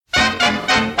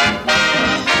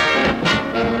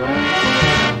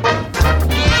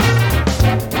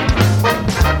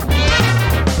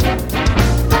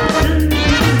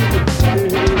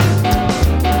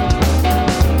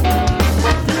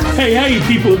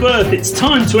birth, it's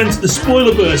time to enter the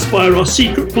Spoilerverse via our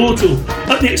secret portal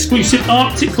at the exclusive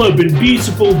Arctic Club in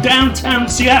beautiful downtown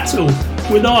Seattle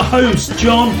with our hosts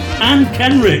John and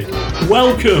Kenrick.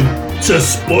 Welcome to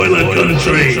Spoiler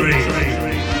Country.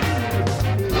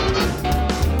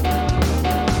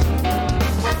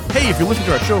 Hey, if you're listening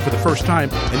to our show for the first time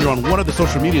and you're on one of the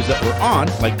social medias that we're on,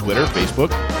 like Twitter, Facebook,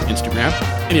 Instagram,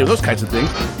 any of those kinds of things,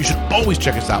 you should always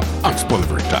check us out on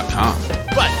Spoilerverse.com.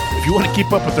 But if you want to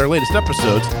keep up with our latest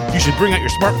episodes, you should bring out your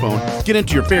smartphone, get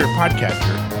into your favorite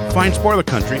podcatcher, find Spoiler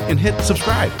Country, and hit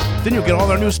subscribe. Then you'll get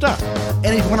all our new stuff. And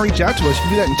if you want to reach out to us, you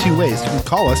can do that in two ways. You can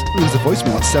call us, leave us a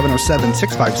voicemail at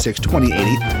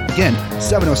 707-656-2080. Again,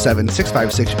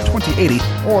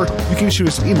 707-656-2080. Or you can shoot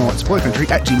us an email at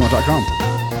spoilercountry@gmail.com.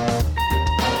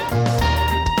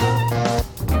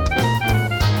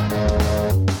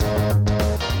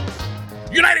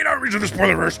 United Outreach of the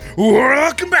Spoilerverse,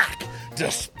 welcome back to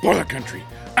Spoiler Country.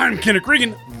 I'm Kenneth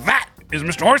Regan, that is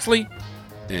Mr. Horsley,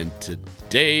 and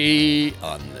today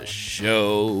on the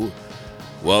show,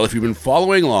 well, if you've been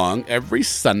following along, every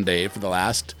Sunday for the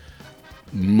last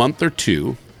month or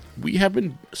two, we have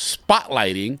been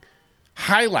spotlighting,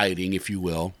 highlighting, if you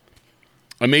will,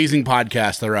 amazing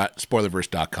podcasts that are at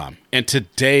Spoilerverse.com, and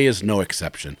today is no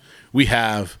exception. We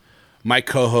have my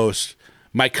co-host,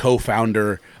 my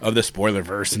co-founder of the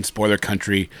Spoilerverse and Spoiler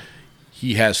Country.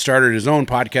 He has started his own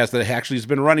podcast that actually has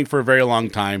been running for a very long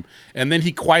time, and then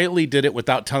he quietly did it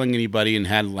without telling anybody and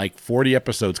had like 40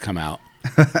 episodes come out.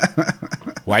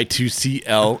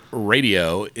 Y2cl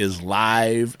Radio is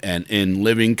live and in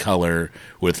living color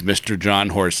with Mr. John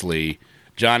Horsley.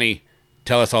 Johnny,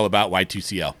 tell us all about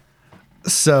Y2cl.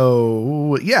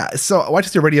 So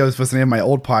Y2cl Radio was the name of my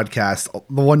old podcast.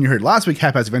 The one you heard last week,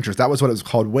 Haphazard Adventures, that was what it was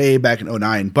called way back in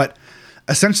 2009. But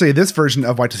essentially, this version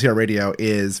of Y2cl Radio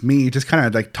is me just kind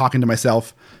of like talking to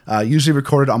myself, usually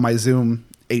recorded on my Zoom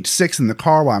H6 in the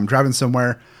car while I'm driving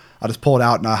somewhere. I'll just pull it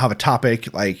out and I'll have a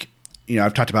topic. Like, you know,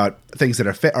 I've talked about things that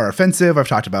are offensive. I've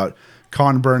talked about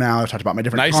con burnout. I've talked about my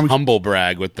different nice humble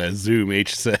brag with the Zoom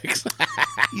H6.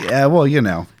 Yeah, well, you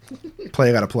know,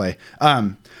 I gotta play.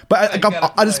 But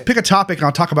I'll just pick a topic and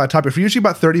I'll talk about a topic for usually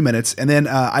about 30 minutes. And then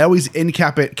I always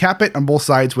cap it on both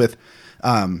sides with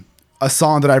a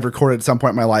song that I've recorded at some point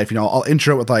in my life. You know, I'll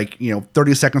intro it with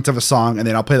 30 seconds of a song, and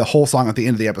then I'll play the whole song at the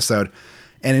end of the episode.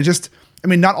 And it just, I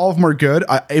mean, not all of them are good.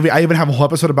 I even have a whole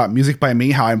episode about music by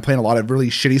me, how I'm playing a lot of really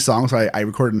shitty songs I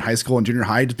recorded in high school and junior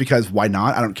high, just because why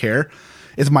not? I don't care.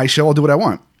 It's my show. I'll do what I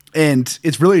want. And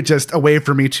it's really just a way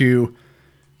for me to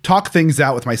talk things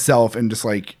out with myself and just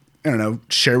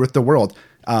share with the world.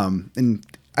 And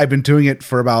I've been doing it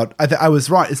for about, I was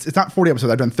wrong. It's not 40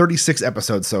 episodes. I've done 36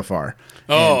 episodes so far.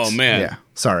 Oh, and, man. Yeah.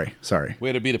 Sorry.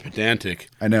 Way to be the pedantic.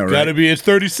 I know, right? Gotta be, it's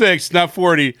 36, not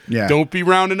 40. Yeah. Don't be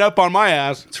rounding up on my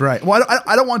ass. That's right. Well,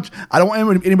 I don't want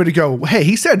anybody to go, hey,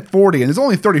 he said 40 and there's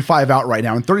only 35 out right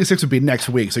now and 36 would be next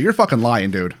week. So you're fucking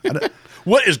lying, dude.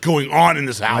 What is going on in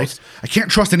this house? I can't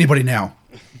trust anybody now.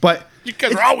 But you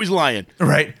guys are always lying.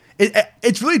 Right.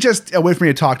 It's really just a way for me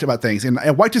to talk about things. And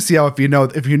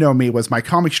Y2cl, if you know me, was my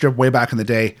comic strip way back in the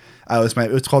day.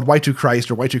 It was called Y2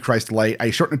 Christ or Y2 Christ Light. I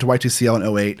shortened it to Y2cl in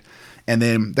 2008. And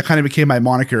then that kind of became my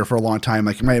moniker for a long time.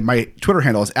 Like my Twitter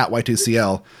handle is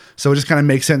 @Y2cl. So it just kind of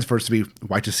makes sense for it to be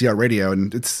Y2cl Radio.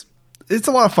 And it's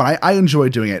a lot of fun. I enjoy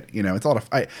doing it. You know, it's a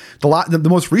lot of the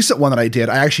most recent one that I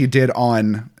actually did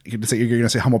on, you're going to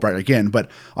say humble brag again, but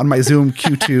on my Zoom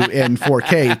Q2 and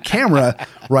 4K camera,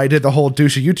 where I did the whole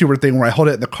douchey YouTuber thing where I held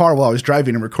it in the car while I was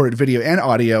driving and recorded video and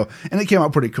audio, and it came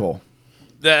out pretty cool.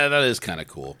 That is kind of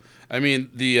cool. I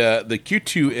mean, the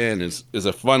Q2N is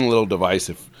a fun little device.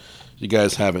 If you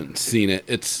guys haven't seen it,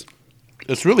 it's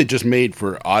really just made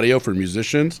for audio for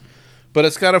musicians. But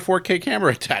it's got a 4K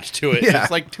camera attached to it. Yeah.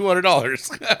 It's like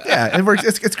 $200. Yeah, it works.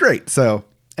 It's great. So,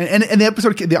 and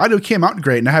the audio came out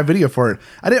great, and I have video for it.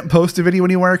 I didn't post a video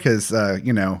anywhere because,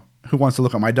 who wants to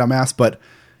look at my dumb ass? But,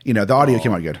 the audio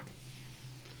came out good.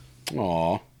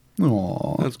 Aw.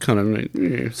 That's kind of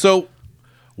nice. So,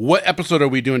 what episode are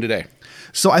we doing today?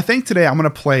 So, I think today I'm going to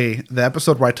play the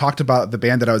episode where I talked about the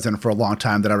band that I was in for a long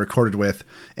time that I recorded with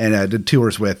and did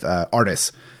tours with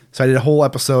artists. So I did a whole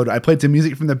episode. I played some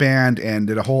music from the band and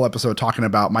did a whole episode talking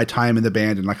about my time in the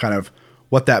band and kind of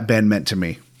what that band meant to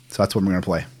me. So that's what I'm going to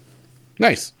play.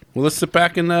 Nice. Well, let's sit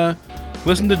back and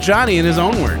listen to Johnny in his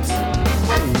own words.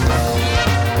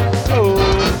 Oh.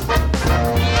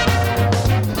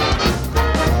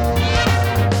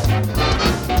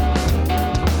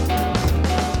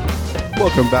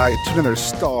 Welcome back to another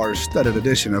star-studded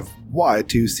edition of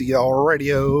Y2cl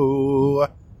Radio.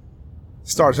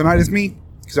 Star tonight is me,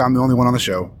 because I'm the only one on the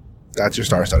show. That's your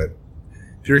star-studded.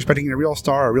 If you're expecting a real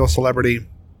star, a real celebrity,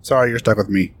 Sorry, you're stuck with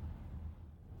me.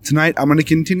 Tonight, I'm going to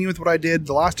continue with what I did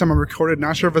the last time I recorded.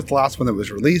 Not sure if it's the last one that was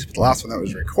released, but the last one that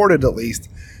was recorded, at least,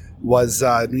 was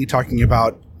me talking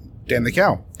about Dan the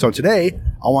Cow. So today,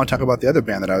 I want to talk about the other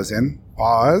band that I was in.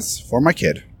 Pause for my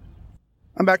kid.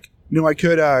 I'm back. You know, I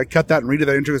could cut that and redo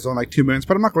that intro. It's only like 2 minutes,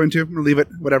 but I'm not going to. I'm going to leave it.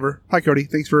 Whatever. Hi, Cody.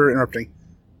 Thanks for interrupting.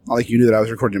 Not like you knew that I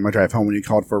was recording in my drive home when you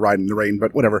called for a ride in the rain,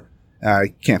 but whatever.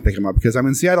 I can't pick him up because I'm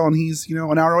in Seattle and he's,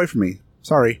 an hour away from me.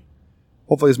 Sorry.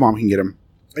 Hopefully his mom can get him.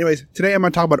 Anyways, today I'm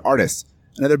going to talk about Artists,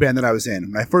 another band that I was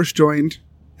in. When I first joined,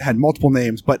 it had multiple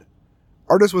names, but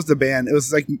Artists was the band. It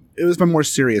was my more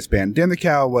serious band. Dan the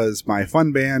Cow was my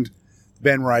fun band, the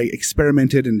band where I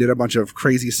experimented and did a bunch of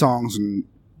crazy songs and,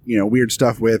 weird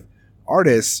stuff with.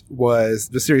 Artists was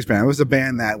the serious band. It was a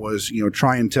band that was,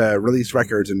 trying to release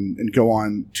records and go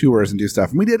on tours and do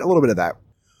stuff. And we did a little bit of that.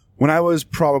 When I was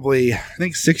probably, I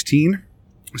think 16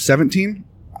 or 17,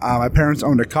 my parents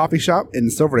owned a coffee shop in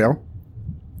Silverdale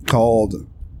called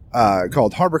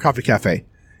Harbor Coffee Cafe.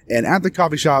 And at the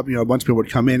coffee shop, a bunch of people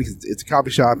would come in because it's a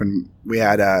coffee shop. And we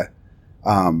had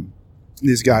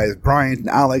these guys, Brian and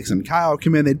Alex and Kyle,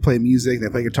 come in. They'd play music.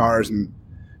 They'd play guitars. And,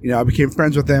 I became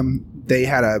friends with them. They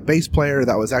had a bass player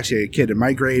that was actually a kid in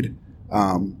my grade.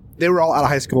 They were all out of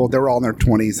high school. They were all in their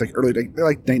 20s, like early. They're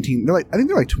like 19. I think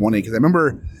they're like 20 because I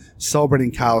remember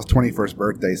celebrating Kyle's 21st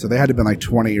birthday. So they had to have been like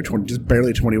 20 or 20, just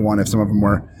barely 21 if some of them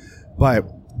were. But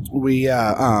we,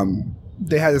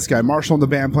 they had this guy Marshall in the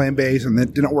band playing bass, and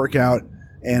that didn't work out.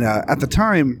 And at the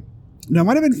time, it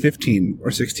might have been 15 or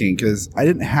 16 because I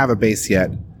didn't have a bass yet.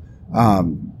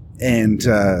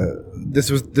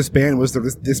 This band was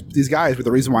these guys were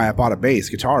the reason why I bought a bass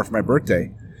guitar for my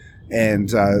birthday.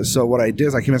 And so what I did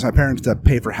is I convinced my parents to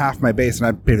pay for half my bass and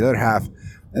I paid the other half.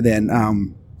 And then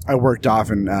I worked off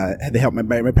and they helped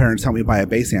my parents helped me buy a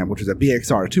bass amp, which is a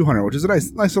BXR 200, which is a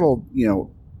nice little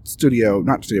little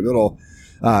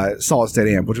solid state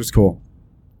amp, which was cool.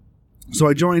 So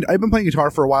I joined. I've been playing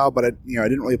guitar for a while, but I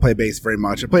didn't really play bass very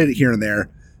much. I played it here and there.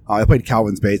 I played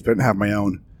Calvin's bass, but I didn't have my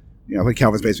own. I played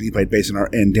Calvin's bass when he played bass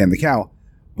in Dan the Cow.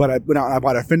 But I went out and I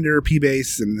bought a Fender P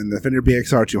bass and then the Fender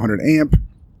BXR 200 amp.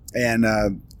 And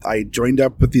I joined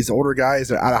up with these older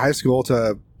guys out of high school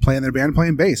to play in their band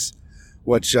playing bass,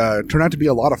 which turned out to be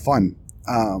a lot of fun.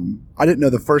 I didn't know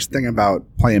the first thing about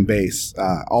playing bass.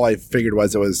 All I figured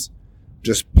was it was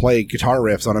just play guitar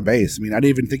riffs on a bass. I mean, I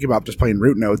didn't even think about just playing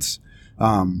root notes.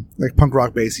 Like punk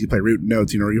rock bass, you play root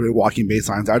notes, you're walking bass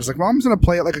lines. I was just like, well, I'm just going to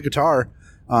play it like a guitar,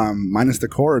 minus the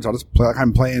chords. I'll just play like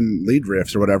I'm playing lead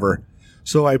riffs or whatever.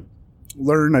 So I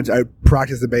learned, I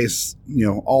practiced the bass,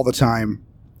 all the time.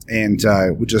 And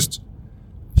would just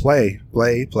play.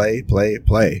 We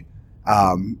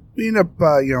ended up,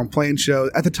 playing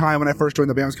shows. At the time when I first joined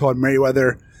the band, it was called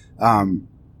Merriweather. I'm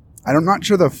not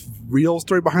sure the real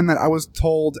story behind that. I was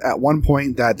told at one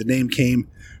point that the name came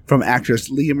from actress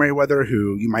Leah Merriweather,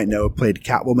 who you might know played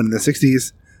Catwoman in the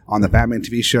 60s on the Batman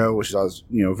TV show, which was,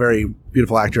 very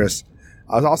beautiful actress.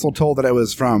 I was also told that it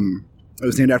was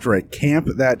named after a camp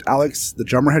that Alex, the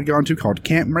drummer, had gone to called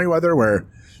Camp Merriweather, where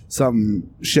some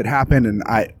shit happened, and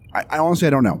I honestly, I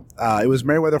don't know. It was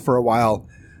Merriweather for a while.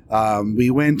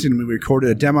 We went and we recorded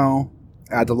a demo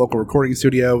at the local recording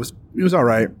studio. It was all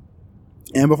right.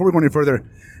 And before we go any further,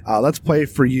 let's play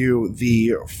for you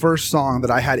the first song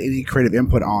that I had any creative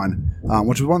input on,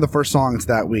 which was one of the first songs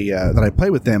that I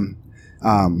played with them.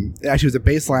 It actually was a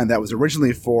bass line that was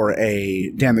originally for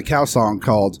a Dan the Cow song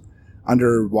called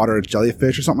Underwater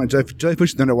Jellyfish or something like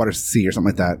Jellyfish in the Underwater Sea or something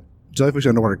like that. Jellyfish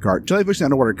in the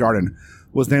Underwater Garden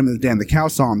was the name of the Dan the Cow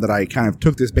song that I kind of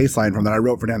took this bass line from that I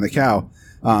wrote for Dan the Cow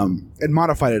and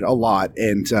modified it a lot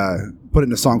and put it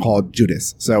in a song called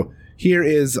Judas. So here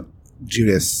is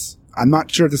Judas. I'm not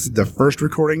sure if this is the first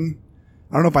recording.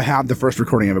 I don't know if I have the first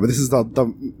recording of it, but this is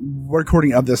the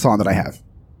recording of this song that I have.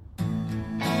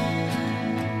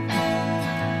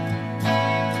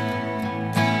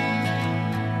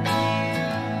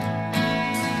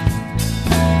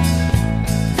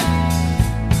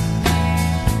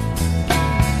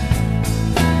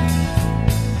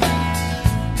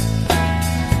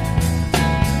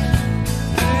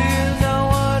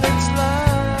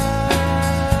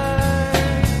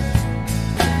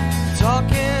 Talking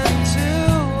to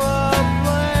a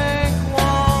blank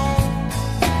wall.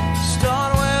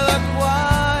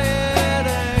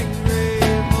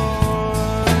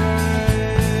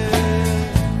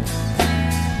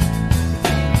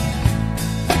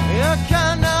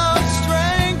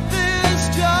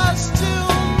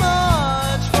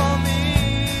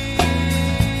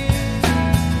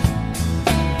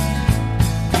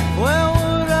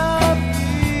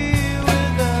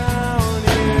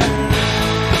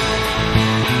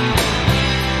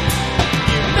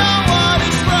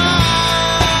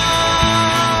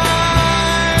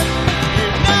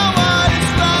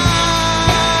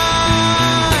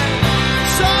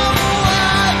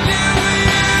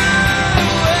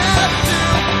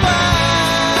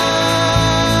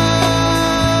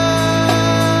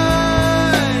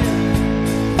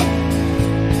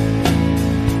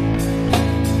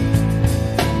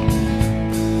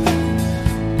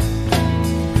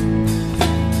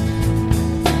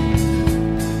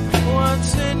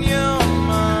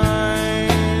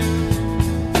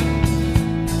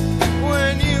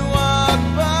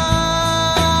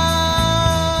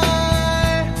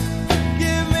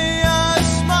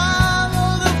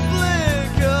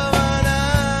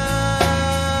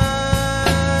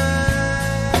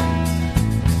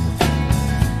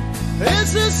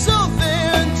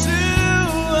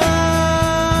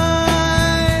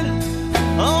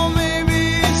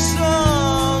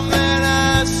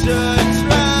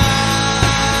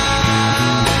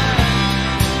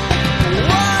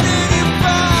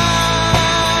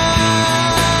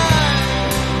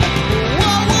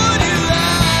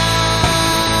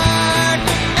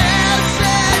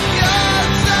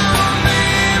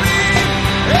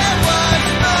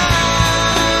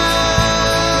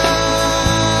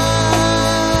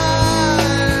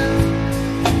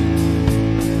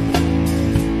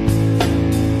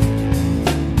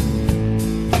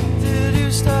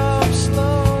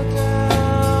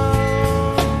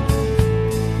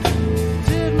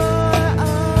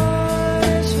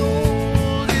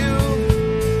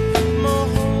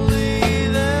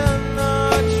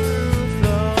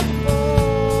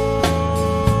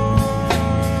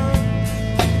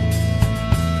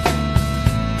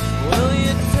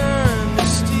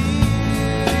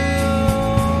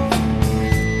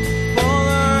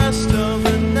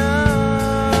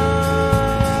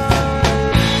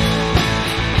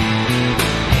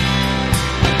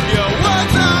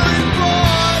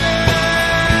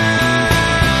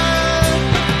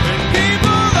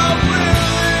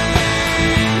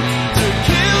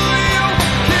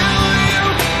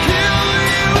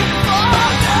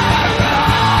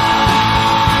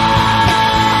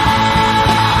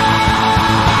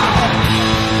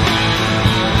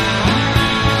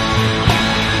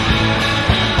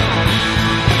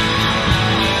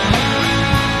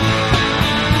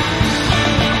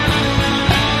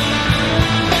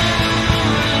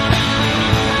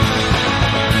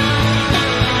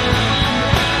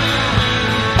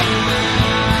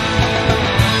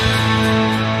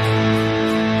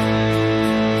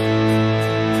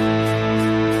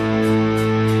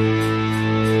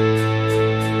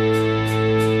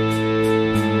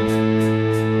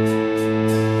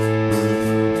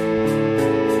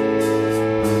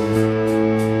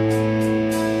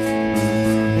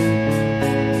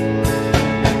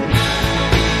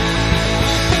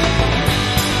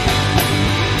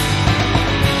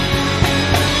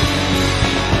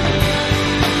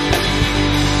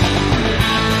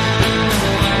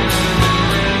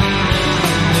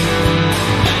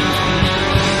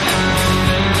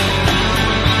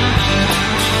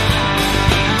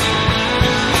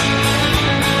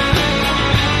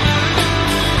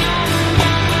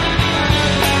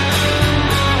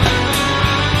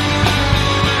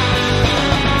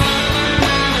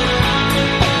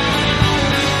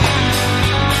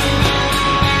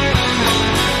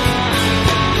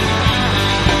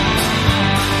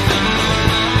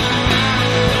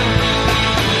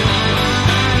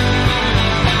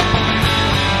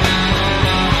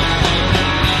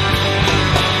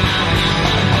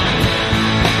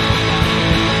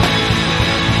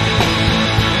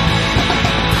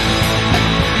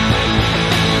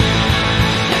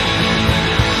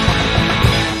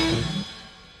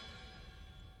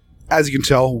 as you can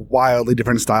tell, wildly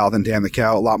different style than Dan the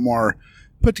Cow. A lot more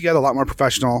put together, a lot more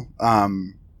professional. I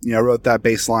wrote that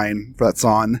bass line for that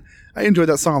song. I enjoyed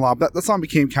that song a lot. That song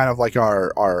became kind of like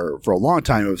our for a long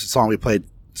time. It was a song we played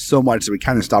so much that we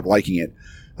kind of stopped liking it.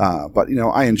 But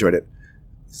I enjoyed it.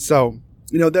 So,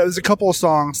 there was a couple of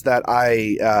songs that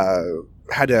I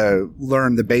had to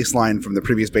learn the bass line from the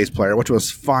previous bass player, which was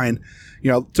fine.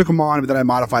 Took them on, but then I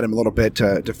modified them a little bit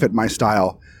to fit my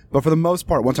style. But for the most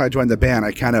part, once I joined the band,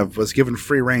 I kind of was given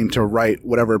free reign to write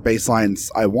whatever bass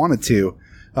lines I wanted to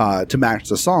match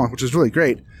the song, which was really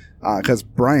great. Because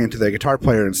Bryant, the guitar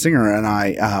player and singer, and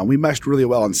I, we meshed really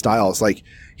well in styles. Like,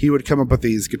 he would come up with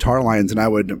these guitar lines, and I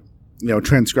would,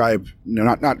 transcribe,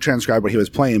 not transcribe what he was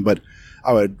playing, but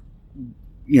I would,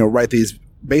 write these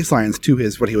bass lines to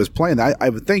what he was playing. I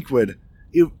would think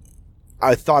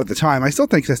I thought at the time, I still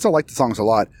like the songs a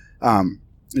lot,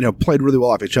 played really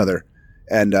well off each other.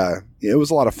 And it was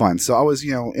a lot of fun. So I was,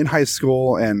 in high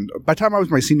school, and by the time I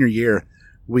was my senior year,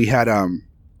 we had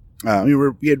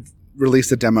we had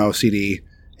released a demo CD,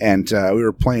 and we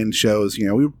were playing shows. We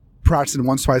were practicing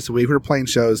once, twice a week. We were playing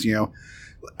shows,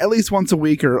 at least once a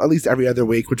week or at least every other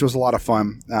week, which was a lot of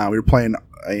fun. We were playing,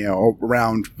 pretty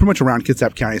much around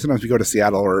Kitsap County. Sometimes we go to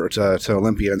Seattle or to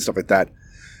Olympia and stuff like that.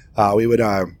 We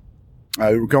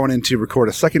were going in to record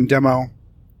a second demo,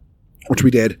 which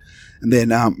we did. And then,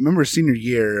 remember senior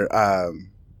year,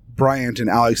 Bryant and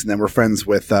Alex and them were friends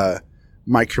with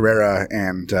Mike Carrera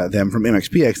and them from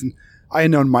MXPX. And I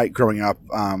had known Mike growing up.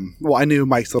 I knew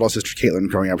Mike's little sister Caitlin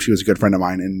growing up. She was a good friend of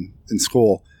mine in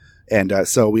school. And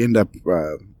so we ended up,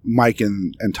 Mike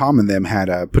and Tom and them had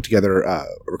put together a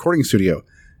recording studio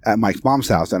at Mike's mom's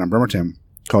house down in Bremerton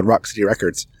called Rock City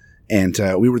Records. And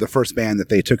we were the first band that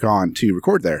they took on to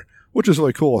record there, which was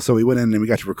really cool. So we went in and we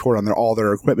got to record on all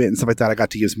their equipment and stuff like that. I got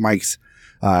to use Mike's,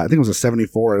 I think it was a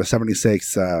 74 or a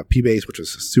 76 P-Bass, which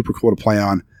was super cool to play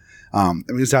on. And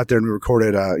we just out there and we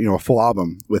recorded, a full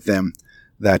album with them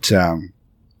that,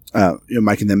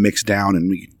 Mike and them mixed down, and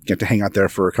we got to hang out there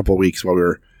for a couple of weeks while we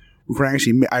were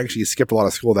recording. I actually skipped a lot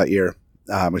of school that year,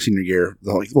 my senior year.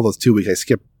 Those 2 weeks, I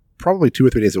skipped probably 2 or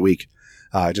 3 days a week,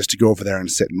 just to go over there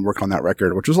and sit and work on that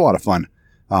record, which was a lot of fun.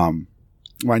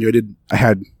 Mind you,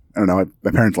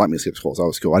 my parents let me skip school, so I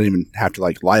was cool. I didn't even have to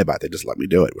lie about it. They just let me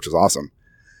do it, which was awesome.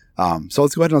 So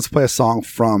let's go ahead and let's play a song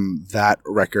from that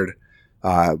record.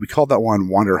 We called that one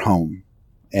Wander Home.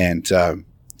 And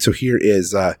so here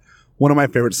is one of my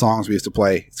favorite songs we used to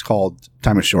play. It's called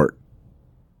Time is Short.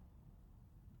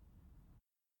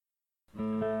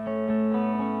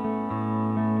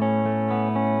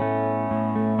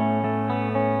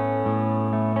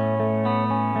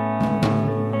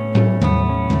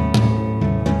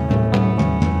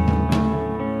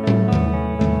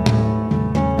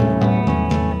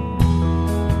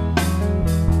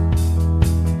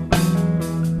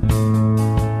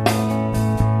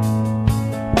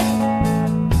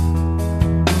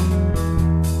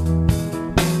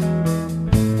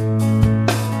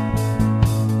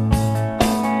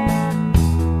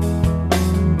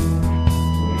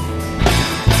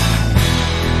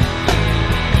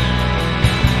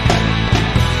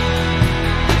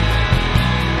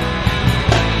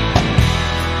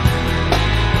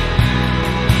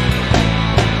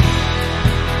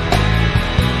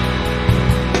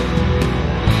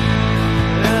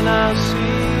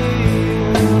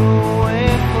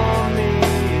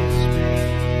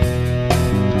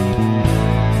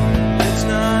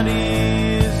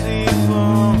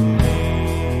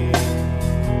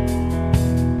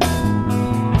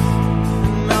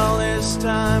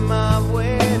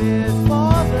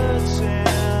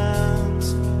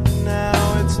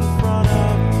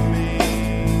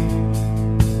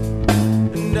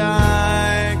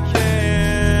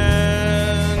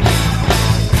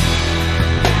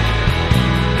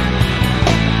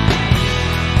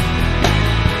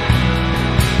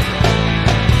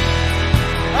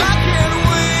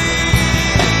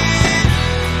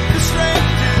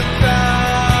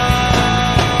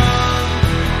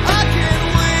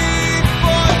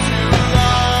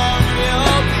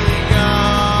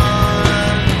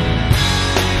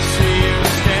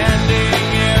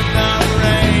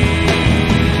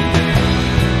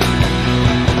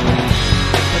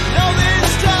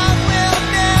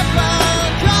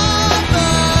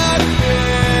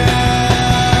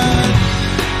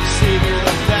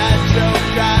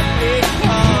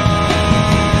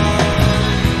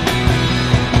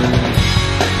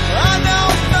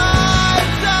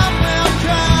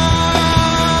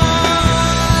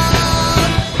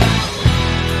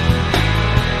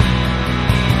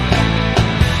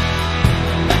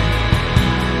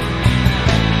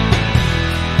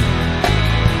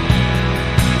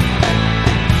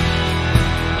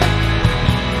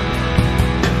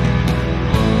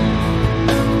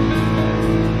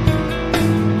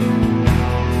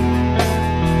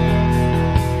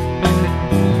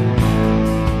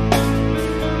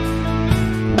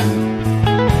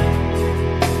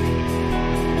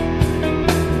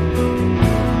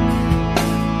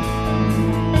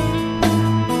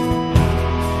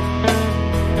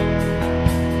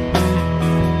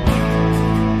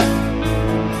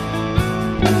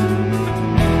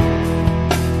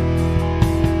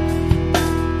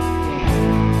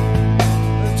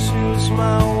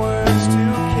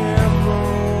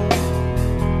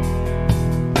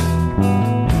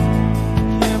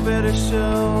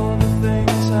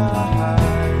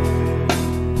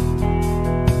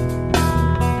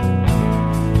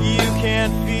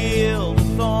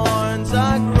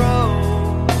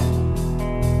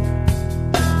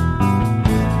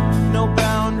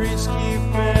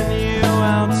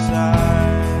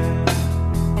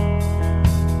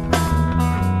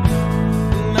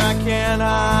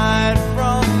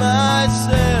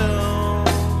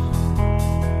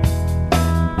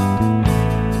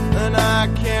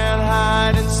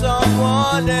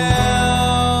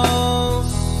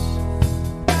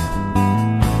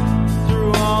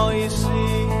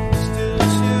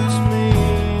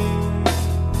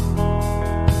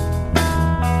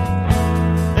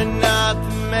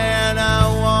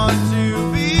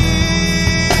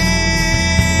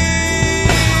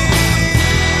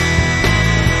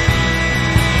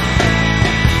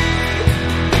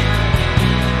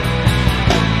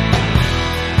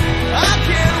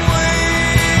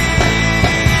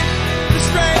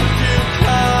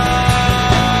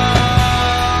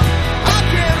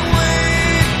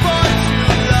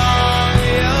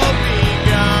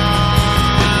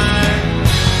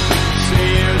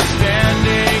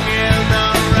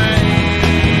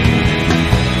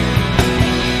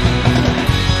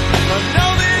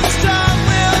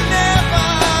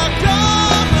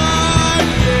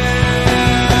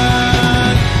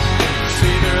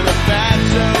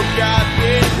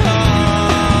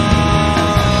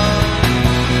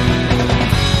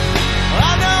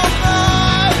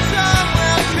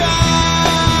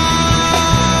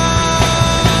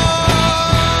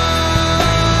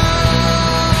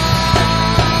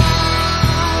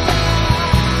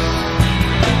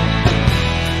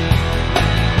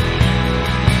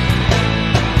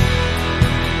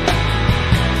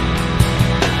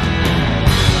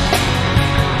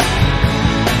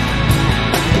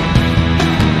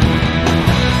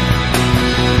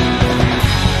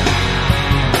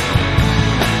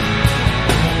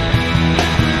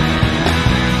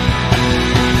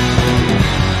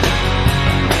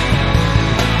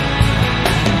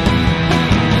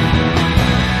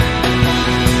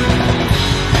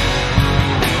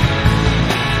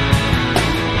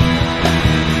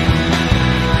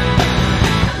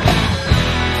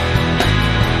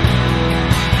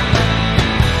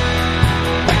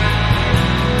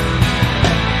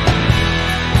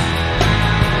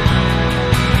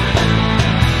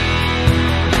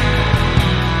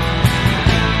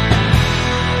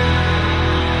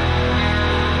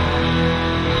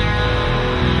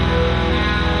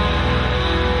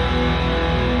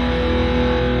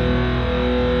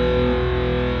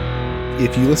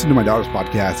 if you listen to my daughter's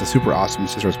podcast, a super awesome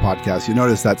sisters podcast, you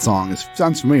notice that song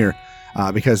sounds familiar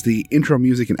because the intro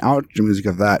music and outro music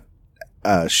of that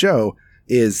show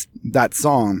is that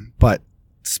song, but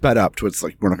sped up to it's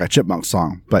like we're like a Chipmunk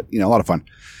song, but a lot of fun.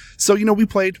 So we'd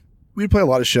play a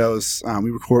lot of shows.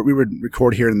 We would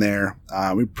record here and there.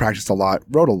 We practiced a lot,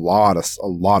 wrote a lot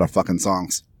of fucking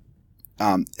songs.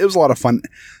 It was a lot of fun.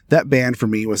 That band for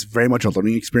me was very much a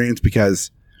learning experience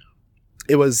because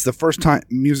it was the first time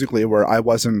musically where I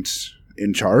wasn't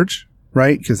in charge,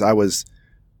 right? Because I was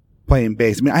playing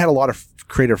bass. I mean, I had a lot of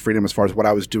creative freedom as far as what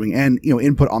I was doing and,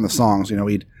 input on the songs.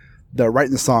 The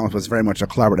writing the songs was very much a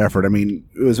collaborative effort. I mean,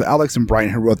 it was Alex and Brian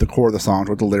who wrote the core of the songs,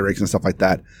 wrote the lyrics and stuff like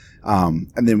that.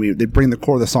 And then they'd bring the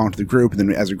core of the song to the group, and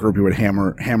then as a group we would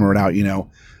hammer it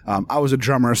out. I was a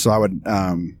drummer, so I would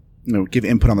give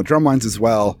input on the drum lines as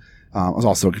well. I was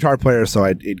also a guitar player, so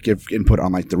I'd give input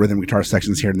on like the rhythm guitar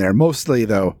sections here and there. Mostly,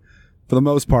 though, for the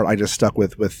most part, I just stuck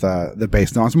with the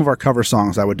bass. Now, on some of our cover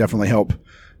songs, I would definitely help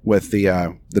with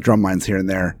the drum lines here and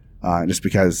there, just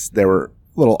because they were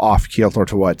a little off kilter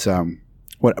to what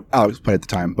Alex played at the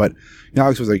time. But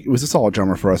Alex was a solid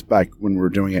drummer for us back when we were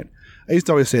doing it. I used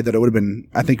to always say that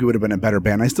I think we would have been a better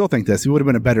band. I still think this. We would have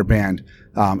been a better band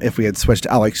if we had switched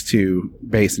Alex to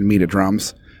bass and me to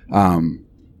drums.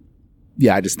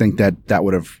 I just think that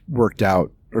would have worked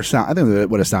out I think it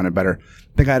would have sounded better.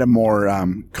 I think I had a more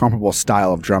comparable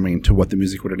style of drumming to what the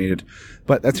music would have needed.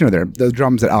 But that's there. The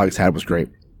drums that Alex had was great.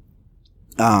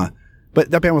 But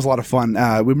that band was a lot of fun. We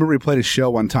remember we played a show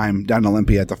one time down in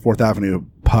Olympia at the 4th Avenue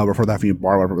pub or 4th Avenue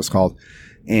bar, whatever it was called.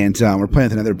 And we're playing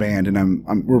with another band,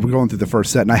 and we're going through the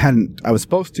first set, and I was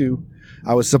supposed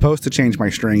to change my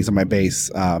strings on my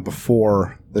bass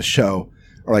before the show,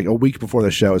 or like a week before the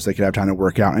show, so they could have time to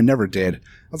work out. And I never did. I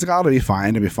was like, oh, it'll be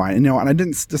fine. And, and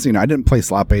I didn't play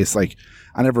slap bass. Like,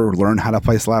 I never learned how to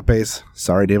play slap bass.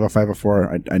 Sorry, Dave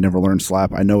 504. I never learned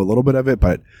slap. I know a little bit of it,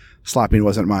 but slapping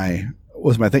was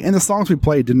my thing. And the songs we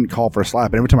played didn't call for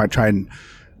slap. And every time I tried and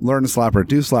learn to slap or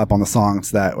do slap on the songs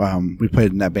that we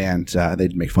played in that band,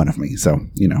 they'd make fun of me. So,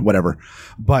 whatever.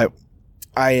 But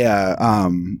I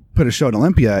put a show in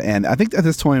Olympia, and I think at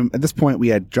this point we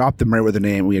had dropped the Meriwether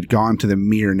name. We had gone to the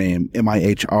Mir name,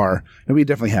 M-I-H-R, and we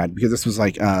definitely had, because this was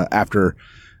like after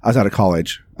I was out of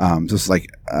college. This was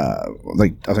like I was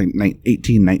like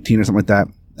 18, 19 or something like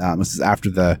that. This is after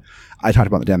I talked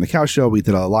about the Dan the Cow show. We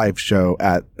did a live show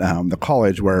at the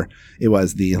college where it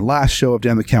was the last show of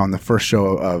Dan the Cow and the first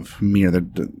show of Mir,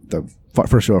 the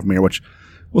first show of Mir, which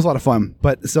was a lot of fun.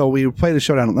 But so we played a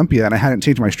show down at Olympia, and I hadn't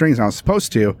changed my strings, and I was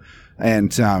supposed to.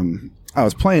 And I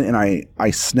was playing, and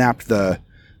I snapped the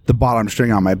bottom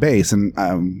string on my bass. And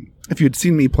if you'd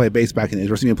seen me play bass back in the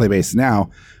days, or seen me play bass now,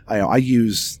 I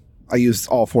use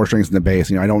all 4 strings in the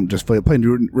bass. I don't just play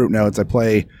root notes. I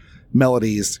play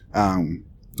melodies. I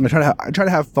try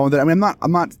to have fun with it. I mean,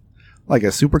 I'm not like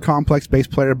a super complex bass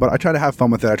player, but I try to have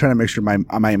fun with it. I try to make sure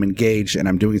I am engaged and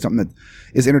I'm doing something that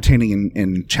is entertaining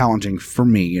and challenging for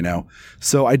me,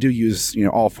 So I do use,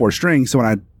 all 4 strings. So when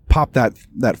I pop that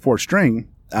 4th string,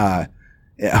 I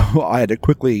had to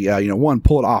quickly, 1,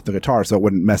 pull it off the guitar so it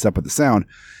wouldn't mess up with the sound,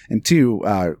 and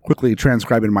 2, quickly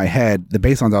transcribe in my head the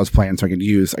bass lines I was playing so I could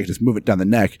just move it down the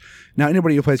neck. Now,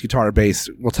 anybody who plays guitar or bass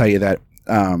will tell you that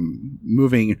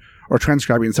moving or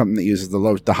transcribing something that uses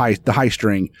the high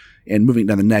string and moving it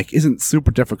down the neck isn't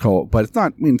super difficult, but it's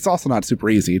not. I mean, it's also not super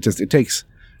easy. It takes.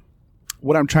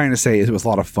 What I'm trying to say is it was a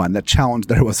lot of fun. That challenge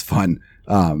that it was fun.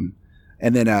 And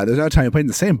then there's another time I played in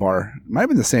the same bar. It might have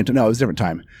been the same time. No, it was a different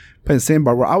time. I played in the same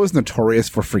bar where I was notorious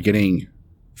for forgetting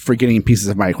pieces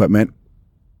of my equipment.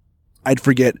 I'd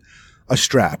forget a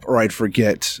strap, or I'd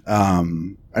forget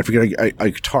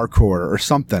a guitar cord or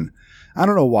something. I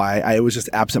don't know why. I was just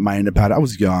absent-minded about it. I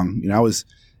was young.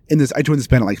 I joined this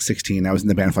band at like 16. I was in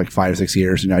the band for like 5 or 6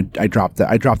 years. I dropped the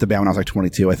band when I was like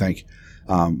 22, I think.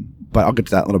 But I'll get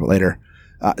to that a little bit later.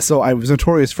 So I was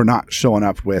notorious for not showing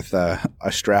up with a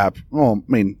strap. Well,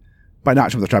 I mean, by not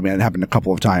showing up with a strap, it happened a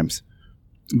couple of times.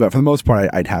 But for the most part,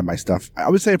 I'd have my stuff. I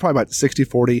would say probably about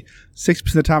 60-40. 60%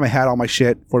 of the time I had all my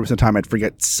shit. 40% of the time I'd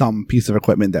forget some piece of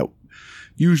equipment that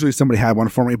usually somebody had one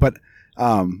for me. But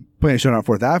playing a show on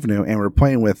 4th Avenue, and we were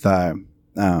playing with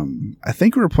I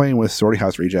think we were playing with Sortie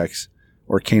House Rejects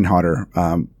or Kane Hodder.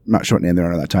 I'm not sure what name they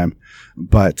were at that time.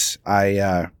 But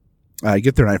I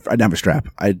get there, and I didn't have a strap.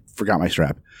 I forgot my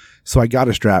strap. So I got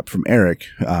a strap from Eric,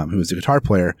 who was a guitar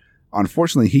player.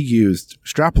 Unfortunately, he used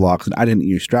strap locks, and I didn't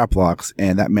use strap locks,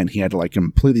 and that meant he had to like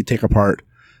completely take apart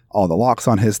all the locks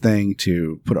on his thing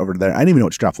to put over there. I didn't even know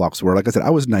what strap locks were. Like I said,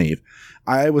 I was naive.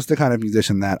 I was the kind of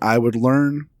musician that I would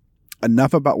learn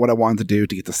enough about what I wanted to do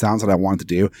to get the sounds that I wanted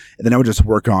to do, and then I would just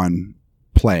work on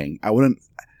playing. I wouldn't.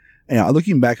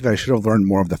 Looking back, I should have learned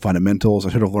more of the fundamentals.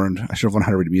 I should have learned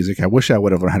how to read music. I wish I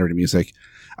would have learned how to read music.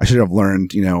 I should have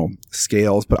learned,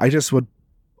 scales, but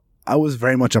I was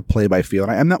very much a play by feel.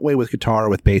 And I'm that way with guitar,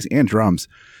 with bass and drums.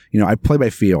 I play by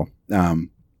feel.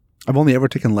 I've only ever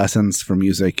taken lessons for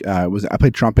music. I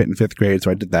played trumpet in 5th grade,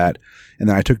 so I did that. And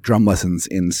then I took drum lessons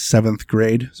in 7th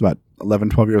grade. So about 11,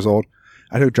 12 years old.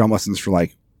 I took drum lessons for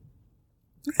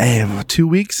 2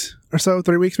 weeks or so,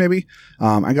 3 weeks maybe.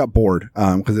 I got bored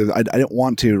because I didn't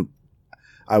want to.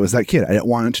 I was that kid. I didn't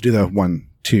want to do the 1,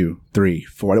 2, 3,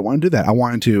 4. I didn't want to do that. I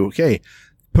wanted to, okay,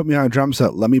 put me on a drum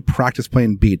set. Let me practice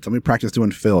playing beats. Let me practice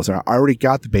doing fills. I already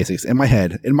got the basics in my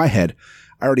head.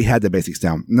 I already had the basics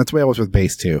down. And that's the way I was with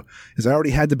bass too, is I already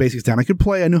had the basics down. I could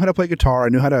play. I knew how to play guitar. I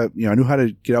knew how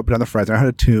to get up and down the frets. I knew how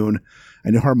to tune.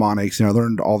 I knew harmonics. I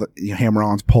learned all the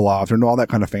hammer-ons, pull-offs, learned all that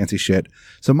kind of fancy shit.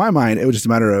 So in my mind, it was just a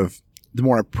matter of the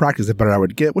more I practiced, the better I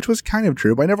would get, which was kind of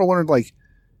true. But I never learned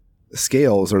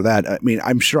scales or that. I mean,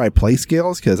 I'm sure I play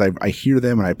scales because I hear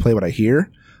them and I play what I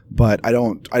hear, but I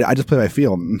don't. I just play by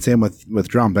feel. And same with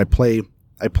drums. I play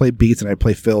beats and I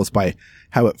play fills by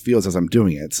how it feels as I'm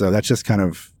doing it. So that's just kind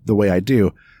of the way I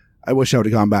do. I wish I would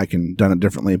have gone back and done it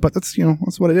differently, but that's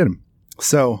what I did.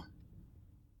 So,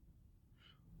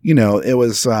 it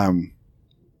was,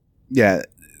 the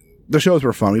shows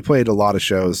were fun. We played a lot of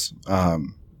shows.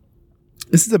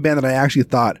 This is a band that I actually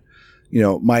thought,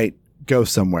 might go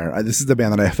somewhere. This is the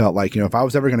band that I felt like, if I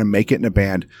was ever going to make it in a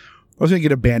band, I was going to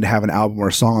get a band to have an album or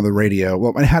a song on the radio.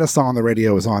 Well, I had a song on the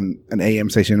radio, it was on an AM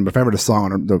station, but if I ever had a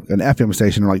song on an FM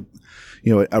station or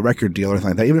a record deal or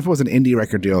something like that, even if it was an indie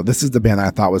record deal, this is the band that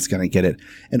I thought was going to get it.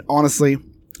 And honestly,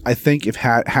 I think if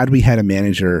had we had a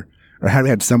manager or had we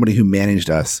had somebody who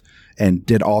managed us and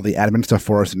did all the admin stuff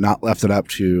for us and not left it up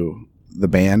to the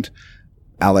band,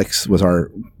 Alex was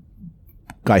our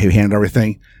guy who handled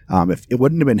everything. If it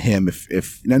wouldn't have been him,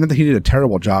 if not that he did a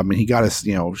terrible job, I mean, he got us,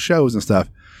 shows and stuff,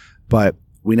 but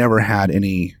we never had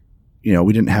any,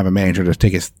 we didn't have a manager to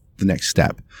take us the next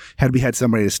step. Had we had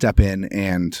somebody to step in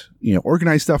and,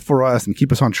 organize stuff for us and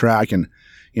keep us on track and,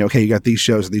 okay, you got these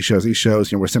shows,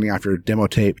 we're sending out your demo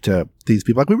tape to these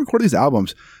people. We record these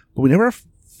albums, but we never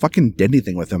fucking did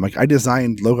anything with them. I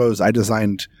designed logos. I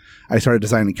started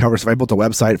designing covers. So I built a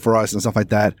website for us and stuff like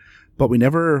that, but we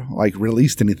never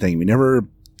released anything. We never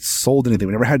sold anything.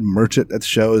 We never had merch at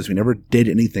shows. We never did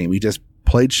anything. We just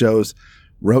played shows,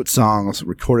 wrote songs,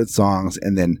 recorded songs,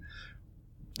 and then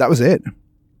that was it.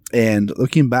 And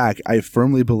looking back, I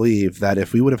firmly believe that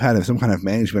if we would have had some kind of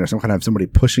management or some kind of somebody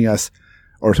pushing us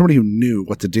or somebody who knew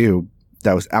what to do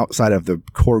that was outside of the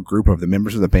core group of the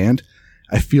members of the band,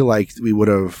 I feel like we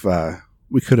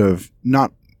could have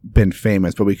not been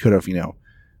famous, but we could have,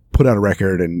 put out a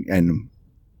record and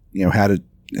had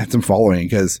some following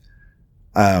because,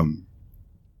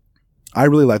 I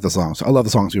really like the songs. I love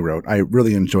the songs we wrote. I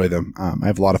really enjoy them. I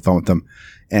have a lot of fun with them.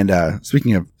 And,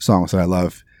 speaking of songs that I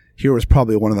love, here was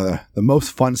probably one of the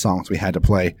most fun songs we had to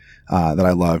play, that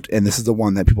I loved. And this is the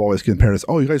one that people always compare us.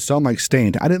 Oh, you guys sound like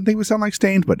Stained. I didn't think we sound like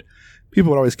Stained, but people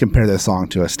would always compare this song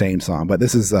to a Stained song. But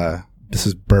this is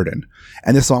Burden.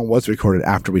 And this song was recorded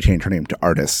after we changed our name to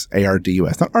Artis,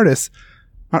 Ardus.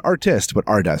 Not artist, but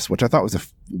Ardus, which I thought was a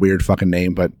weird fucking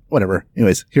name, but whatever.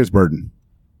 Anyways, here's Burden.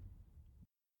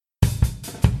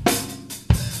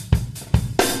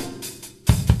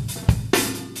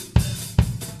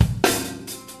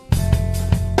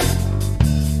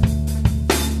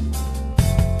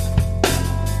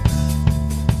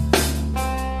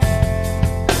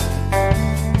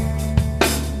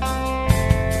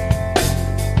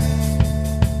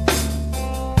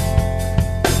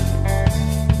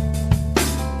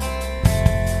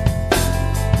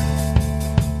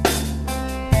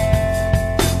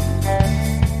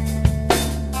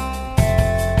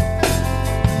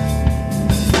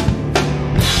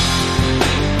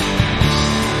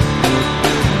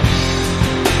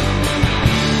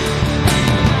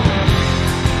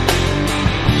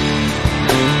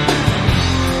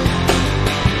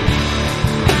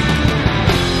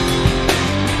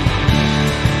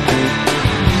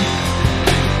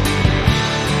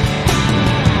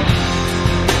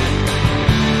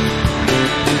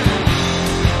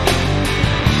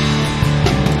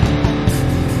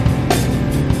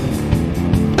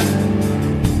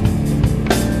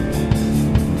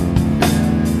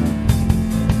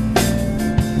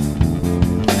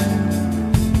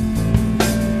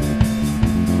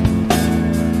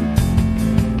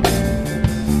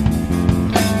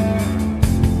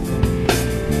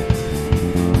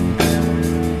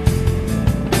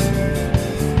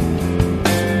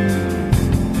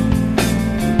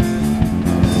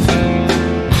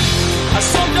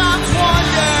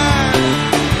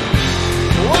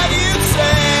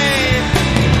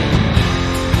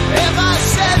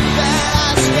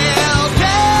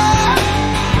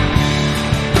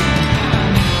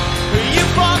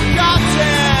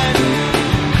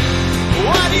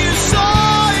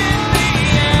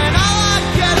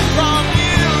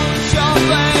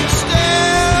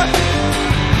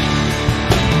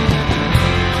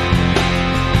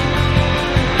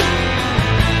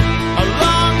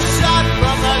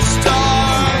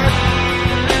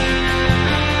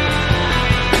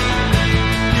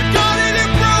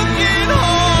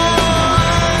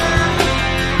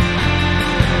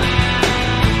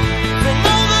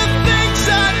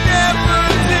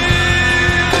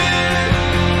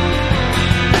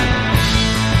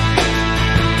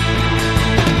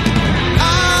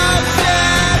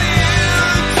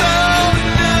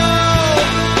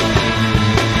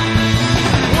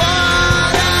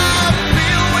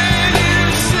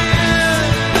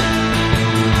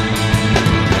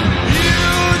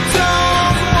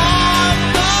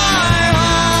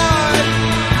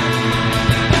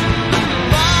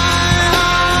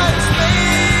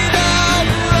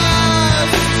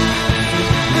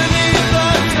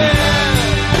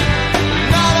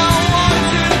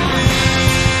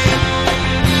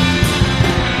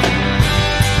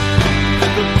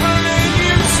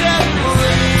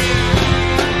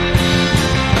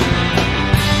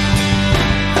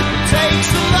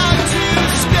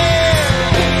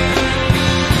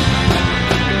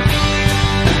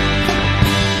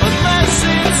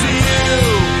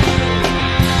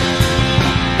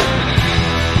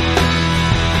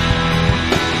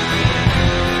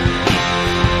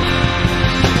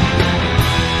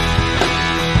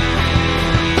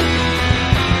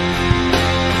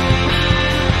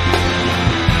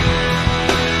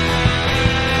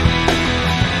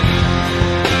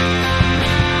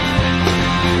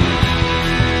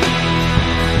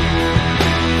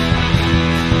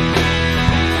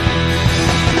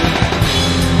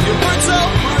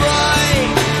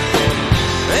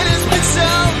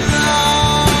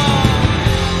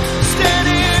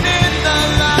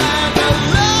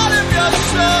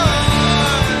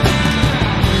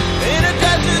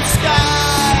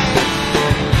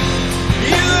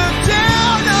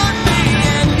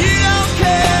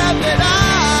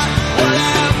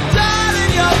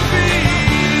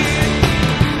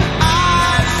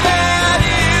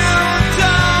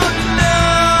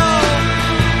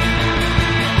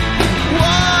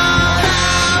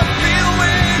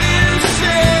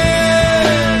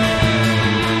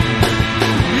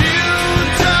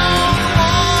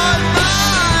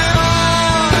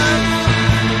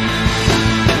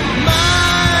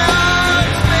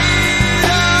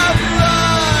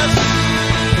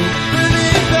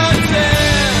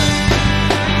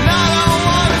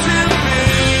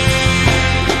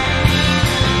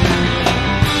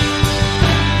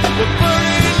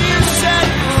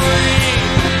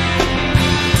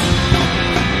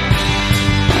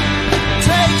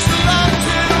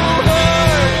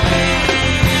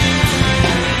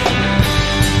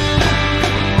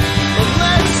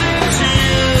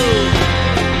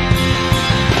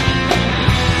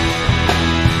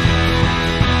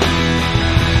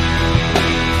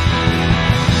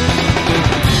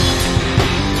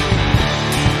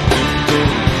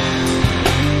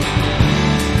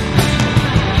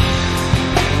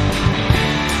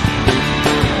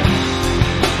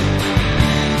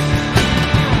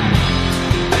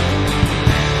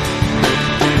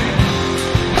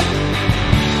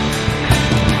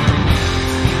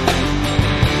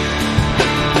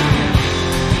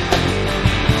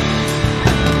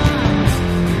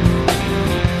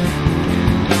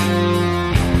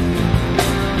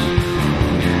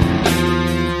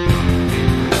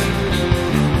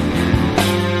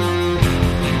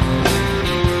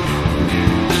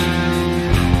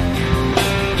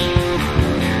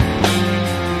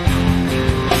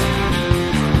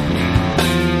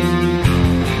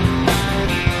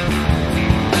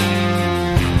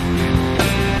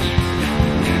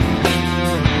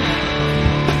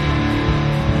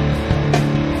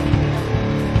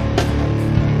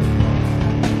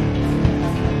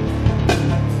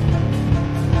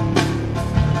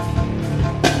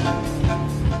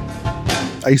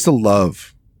 used to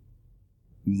love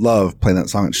playing that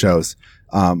song at shows.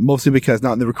 Mostly because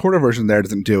now the recorded version there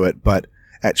doesn't do it, but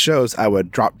at shows I would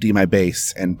drop D my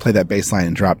bass and play that bass line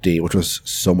and drop D, which was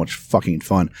so much fucking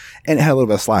fun. And it had a little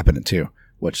bit of slap in it too,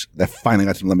 which that finally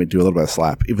got to let me do a little bit of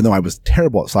slap. Even though I was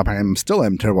terrible at slap, I am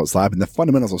terrible at slap, and the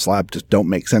fundamentals of slap just don't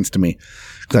make sense to me.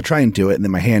 Because I try and do it, and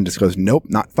then my hand just goes, nope,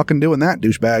 not fucking doing that,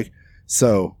 douchebag.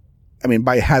 So, I mean,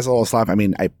 by has a little slap, I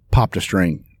mean I popped a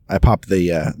string. I popped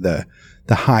the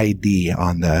high D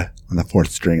on the fourth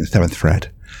string, the seventh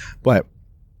fret. But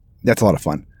that's a lot of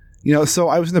fun. You know, so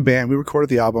I was in the band. We recorded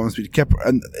the albums. We kept.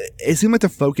 It seemed like the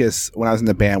focus when I was in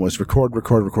the band was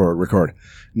record.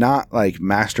 Not like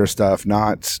master stuff.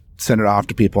 Not send it off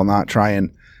to people. Not try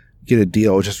and get a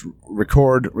deal. Just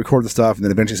record the stuff, and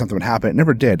then eventually something would happen. It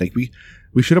never did. Like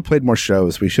we should have played more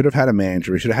shows. We should have had a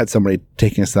manager. We should have had somebody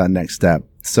taking us to that next step.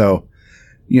 So,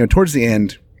 you know, towards the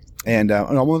end, and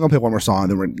I'm only gonna play one more song.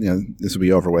 Then this will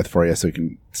be over with for you, so you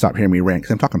can stop hearing me rant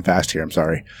because I'm talking fast here. I'm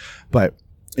sorry, but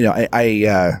you know,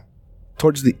 I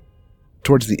towards the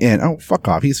end, oh, fuck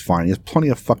off. He's fine. He has plenty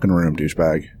of fucking room,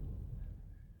 douchebag.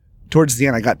 Towards the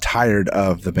end, I got tired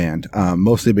of the band,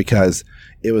 mostly because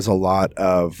it was a lot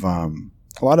of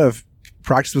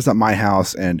practice was at my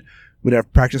house, and we'd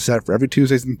have practice set for every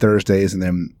Tuesdays and Thursdays, and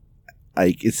then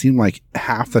it seemed like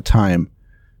half the time,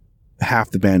 half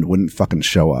the band wouldn't fucking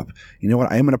show up. You know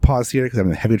what? I am going to pause here because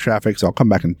I'm in heavy traffic, so I'll come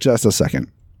back in just a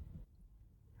second.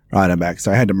 All right, I'm back.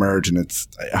 So I had to merge, and it's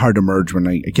hard to merge when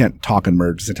I can't talk and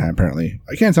merge at the same time, apparently.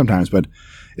 I can sometimes, but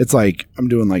it's like I'm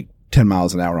doing like 10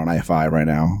 miles an hour on I-5 right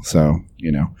now. So,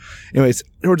 you know. Anyways,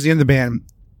 towards the end of the band,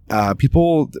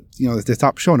 people, you know, they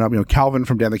stopped showing up. You know, Calvin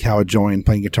from Dan the Cow joined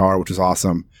playing guitar, which was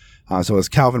awesome. So it was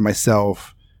Calvin,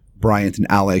 myself, Bryant, and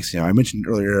Alex. You know, I mentioned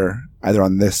earlier, either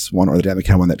on this one or the Dan the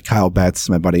Cow one, that Kyle Betts,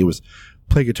 my buddy, was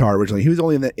playing guitar originally. He was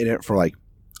only in it for like,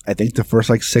 I think the first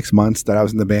like 6 months that I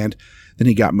was in the band. Then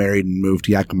he got married and moved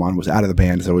to Yakima, was out of the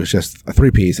band, so it was just a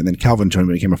 3-piece. And then Calvin joined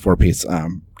me, became a 4-piece.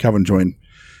 Calvin joined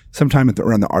sometime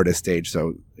around the artist stage,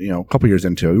 so, you know, a couple years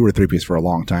into it. We were a 3-piece for a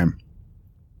long time.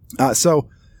 So,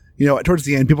 you know, towards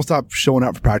the end, people stopped showing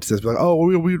up for practices. Like, oh,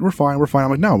 we're fine. I'm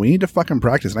like, no, we need to fucking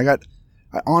practice. And I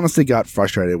honestly got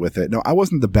frustrated with it. No, I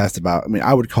wasn't the best about. I mean,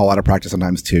 I would call out of practice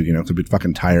sometimes too, you know, to be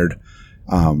fucking tired.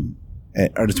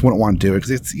 I just wouldn't want to do it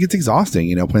because it's exhausting,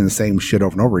 you know, playing the same shit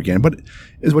over and over again. But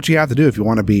it's what you have to do if you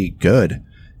want to be good.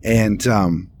 And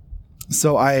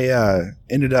so I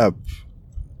ended up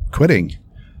quitting.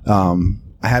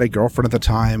 I had a girlfriend at the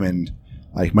time, and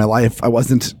like my life, I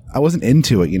wasn't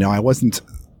into it. You know, I was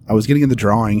getting into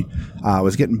drawing. I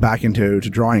was getting back into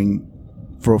drawing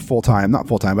for not full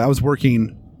time, but I was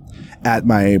working at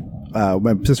my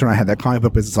sister and I had that comic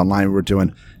book business online we were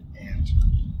doing.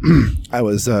 And I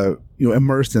was,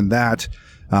 immersed in that,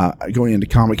 going into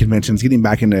comic conventions, getting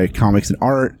back into comics and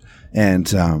art.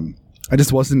 And, I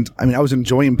just wasn't, I was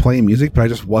enjoying playing music, but I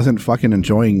just wasn't fucking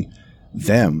enjoying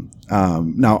them.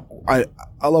 Now I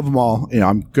love them all. You know,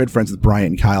 I'm good friends with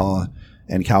Bryant and Kyle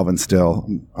and Calvin still.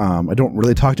 I don't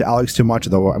really talk to Alex too much,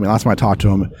 though. Last time I talked to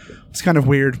him, it's kind of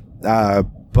weird.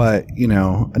 But, you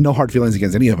know, no hard feelings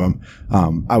against any of them.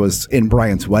 I was in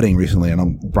Bryant's wedding recently,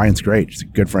 and Bryant's great. He's a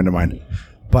good friend of mine.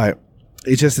 But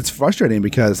it's frustrating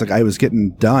because like I was getting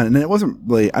done, and it wasn't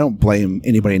really, I don't blame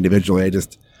anybody individually.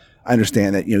 I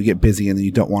understand that, you know, you get busy and then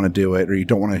you don't want to do it, or you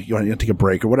want to take a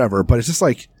break or whatever. But it's just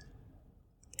like,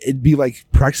 it'd be like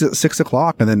practice at 6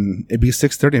 o'clock, and then it'd be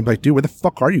 6:30. And be like, dude, where the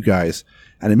fuck are you guys?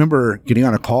 And I remember getting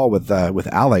on a call with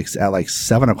Alex at like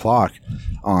 7 o'clock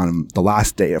on the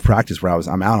last day of practice where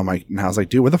I'm out. And I was like,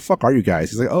 dude, where the fuck are you guys?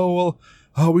 He's like,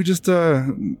 we just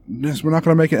we're not going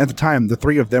to make it. At the time, the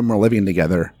three of them were living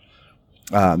together.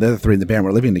 The other three in the band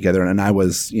were living together, and I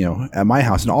was, you know, at my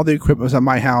house, and all the equipment was at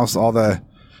my house, all the,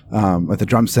 like the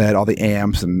drum set, all the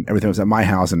amps and everything was at my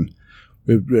house, and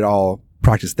we'd all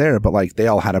practice there, but like they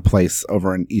all had a place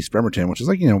over in East Bremerton, which is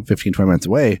like, you know, 15, 20 minutes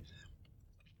away.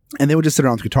 And they would just sit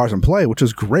around with guitars and play, which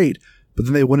was great, but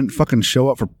then they wouldn't fucking show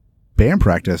up for band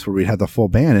practice where we'd have the full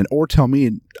band, or tell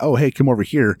me, oh, hey, come over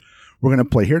here. We're going to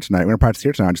play here tonight. We're going to practice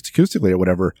here tonight, just acoustically or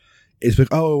whatever. It's like,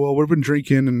 oh, well, we've been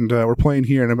drinking and we're playing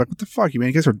here. And I'm like, what the fuck?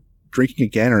 You guys are drinking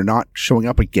again or not showing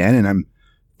up again? And I'm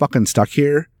fucking stuck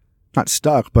here. Not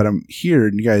stuck, but I'm here,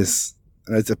 and you guys,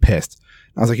 it's pissed.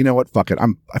 I was like, you know what? Fuck it.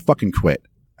 I fucking quit.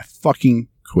 I fucking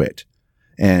quit.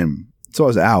 And so I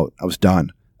was out. I was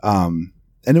done. And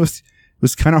it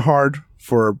was kind of hard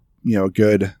for, you know, a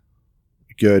good,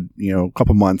 you know,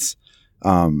 couple months.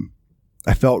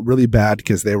 I felt really bad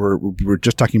because we were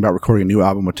just talking about recording a new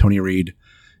album with Tony Reed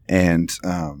and,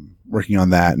 working on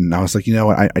that. And I was like, you know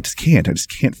what? I just can't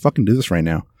fucking do this right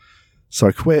now. So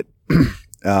I quit.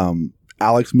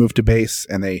 Alex moved to bass,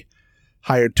 and they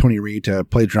hired Tony Reed to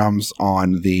play drums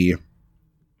on the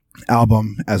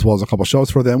album, as well as a couple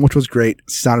shows for them, which was great.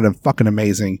 Sounded fucking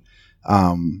amazing.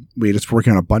 We just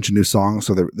working on a bunch of new songs.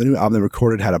 So the new album they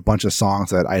recorded had a bunch of songs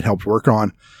that I had helped work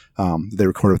on. They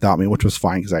recorded without me, which was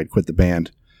fine because I had quit the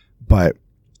band. But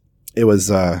it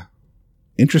was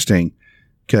interesting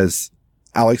because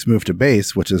Alex moved to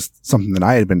bass, which is something that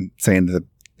I had been saying to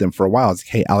them for a while. It's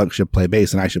like, hey, Alex should play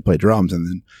bass and I should play drums. And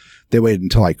then they waited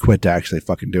until I quit to actually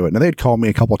fucking do it. Now they'd called me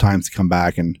a couple of times to come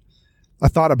back, and I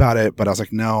thought about it, but I was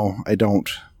like, no, I don't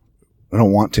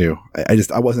want to.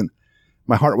 I wasn't,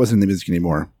 my heart wasn't in the music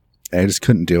anymore. I just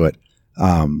couldn't do it.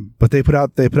 But they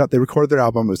recorded their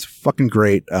album. It was fucking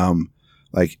great.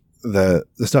 Like the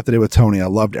stuff they did with Tony, I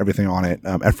loved everything on it.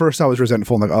 At first I was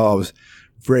resentful and like, I was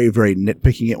very, very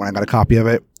nitpicking it when I got a copy of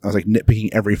it. I was like nitpicking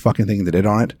every fucking thing they did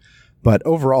on it. But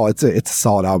overall, it's a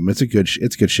solid album. It's good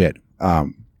shit.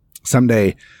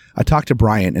 Someday I talked to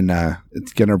Bryant, and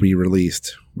it's going to be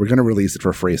released. We're going to release it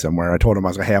for free somewhere. I told him, I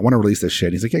was like, hey, I want to release this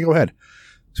shit. He's like, yeah, go ahead.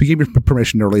 So he gave me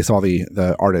permission to release all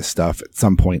the artist stuff at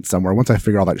some point somewhere. Once I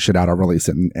figure all that shit out, I'll release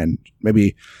it. And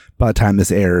maybe by the time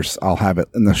this airs, I'll have it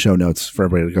in the show notes for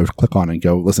everybody to go click on and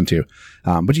go listen to.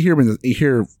 But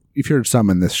you've heard some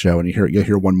in this show, and you'll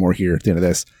hear one more here at the end of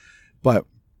this. But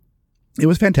it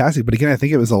was fantastic. But again, I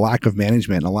think it was a lack of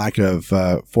management, a lack of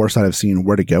foresight of seeing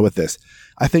where to go with this.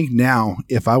 I think now,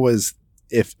 if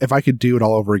I could do it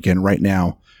all over again right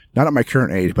now, not at my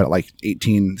current age, but at like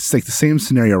 18, it's like the same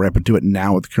scenario, right? But do it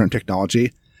now with the current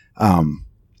technology.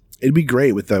 It'd be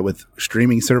great with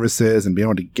streaming services and being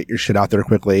able to get your shit out there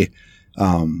quickly.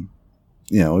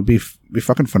 It'd be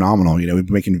fucking phenomenal. We'd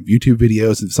be making YouTube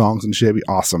videos and songs and shit. It'd be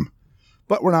awesome.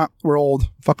 But we're not. We're old.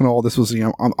 Fucking old. This was,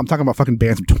 I'm talking about fucking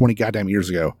bands from 20 goddamn years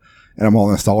ago, and I'm all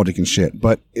nostalgic and shit.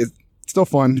 But it's still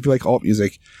fun if you like alt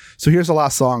music. So here's the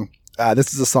last song.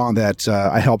 This is a song that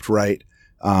I helped write.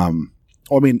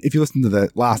 If you listen to the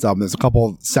last album, there's a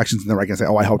couple sections in there where I can say,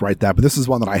 oh, I helped write that. But this is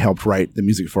one that I helped write the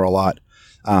music for a lot.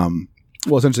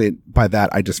 Well, essentially, by that,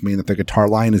 I just mean that the guitar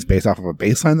line is based off of a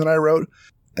bass line that I wrote.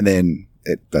 And then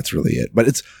that's really it. But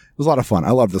it was a lot of fun.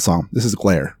 I love the song. This is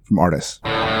Glare from Artists.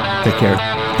 Take care.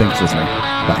 Thanks for listening.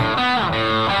 Bye.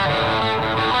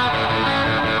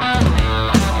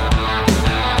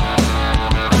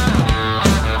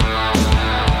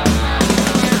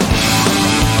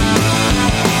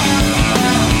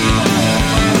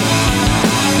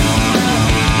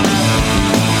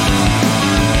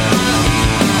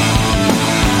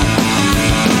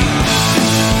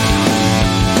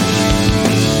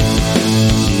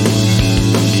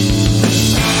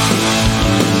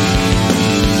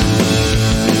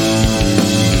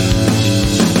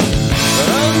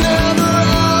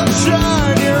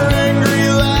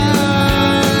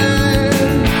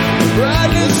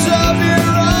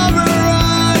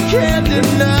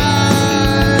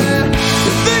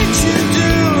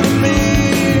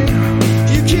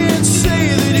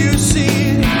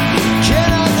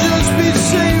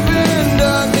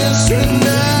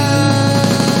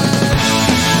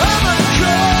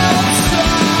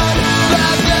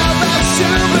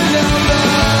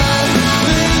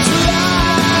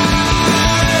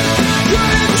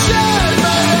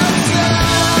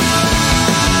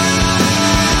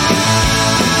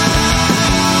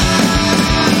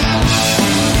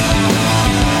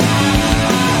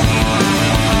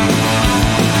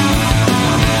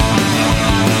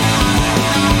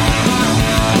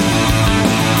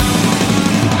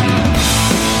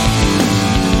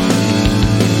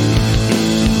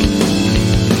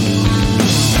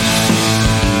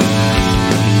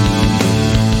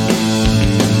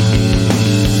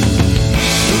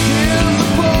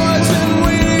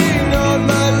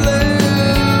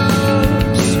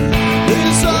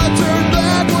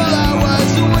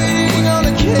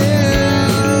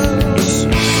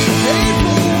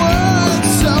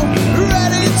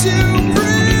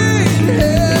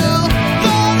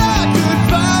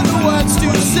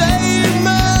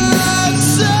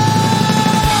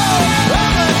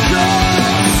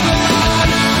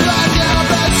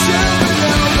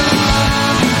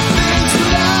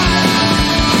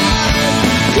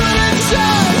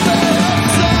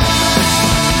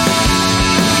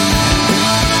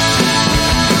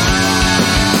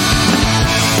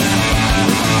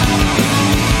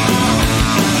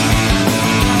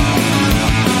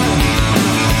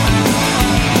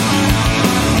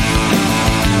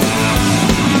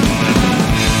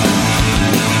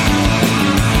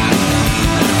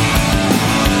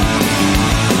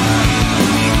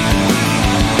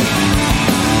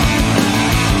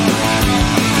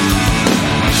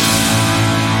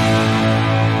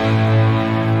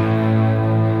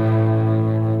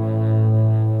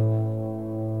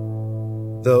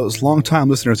 Those longtime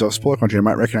listeners of Spoiler Country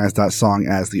might recognize that song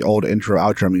as the old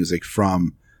intro-outro music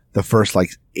from the first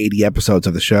 80 episodes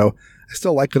of the show. I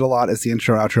still like it a lot as the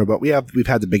intro-outro, but we've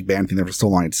had the big band thing there for so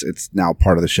long, it's now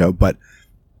part of the show, but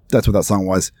that's what that song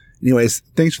was. Anyways,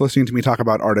 thanks for listening to me talk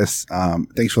about artists.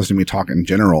 Thanks for listening to me talk in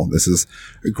general. This is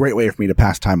a great way for me to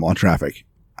pass time while in traffic.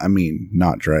 I mean,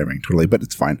 not driving totally, but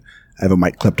it's fine. I have a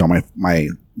mic clipped on my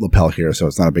lapel here, so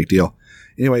it's not a big deal.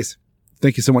 Anyways,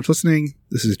 thank you so much for listening.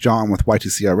 This is John with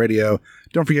y2cl Radio.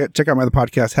 Don't forget, check out my other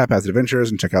podcast, Haphazard Adventures,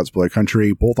 and check out Spoiler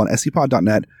Country, both on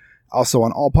scpod.net, also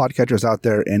on all podcatchers out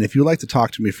there. And if you'd like to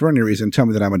talk to me for any reason, tell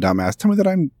me that I'm a dumbass, tell me that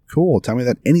I'm cool, tell me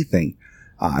that anything,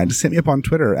 just hit me up on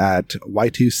Twitter at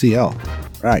y2cl. All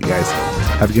right, guys,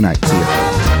 have a good night. See ya.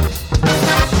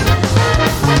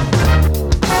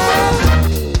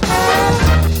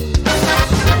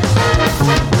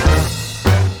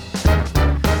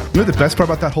 You know what the best part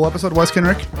about that whole episode was,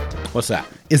 Kenrick? What's that?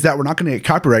 Is that we're not going to get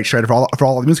copyright straight for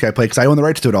all the music I play because I own the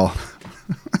rights to it all.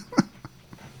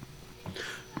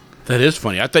 That is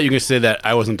funny. I thought you were going to say that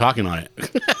I wasn't talking on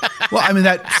it. Well,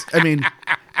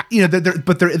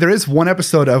 there is one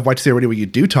episode of Y2C Radio where you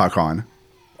do talk on.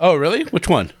 Oh, really? Which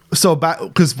one? So,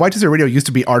 because Y2C Radio used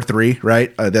to be R3,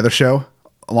 right? The other show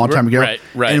a long time ago.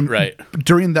 Right.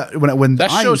 During that, when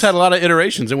that show's had a lot of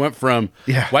iterations. It went from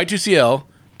Y2CL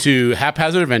to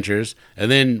Haphazard Adventures, and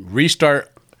then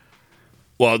start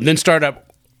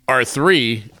up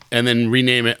R3, and then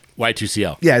rename it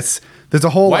Y2CL. Yes, there's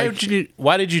a whole. Why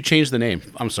did you change the name?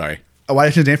 I'm sorry. Why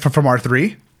did you change the name from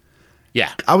R3?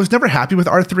 Yeah, I was never happy with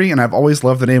R3, and I've always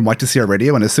loved the name Y2CL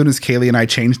Radio. And as soon as Kaylee and I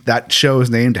changed that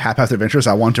show's name to Haphazard Adventures,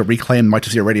 I wanted to reclaim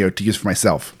Y2CL Radio to use for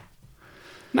myself.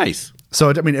 Nice. So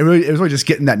it was really just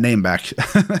getting that name back.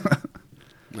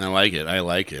 I like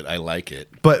it.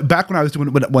 But back when I was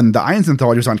doing when the Irons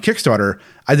Anthology was on Kickstarter,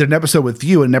 I did an episode with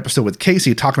you and an episode with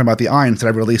Casey talking about the Irons that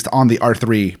I released on the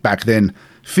R3 back then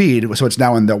feed, so it's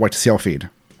now in the Y2CL feed.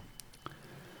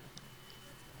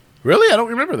 Really? I don't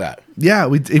remember that. Yeah,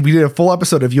 we did a full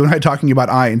episode of you and I talking about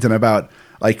Irons and about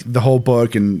the whole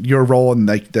book and your role and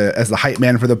as the hype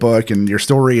man for the book and your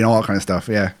story and all that kind of stuff.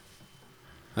 Yeah.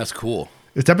 That's cool.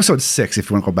 It's episode 6 if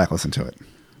you want to go back and listen to it.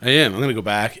 I am. I'm going to go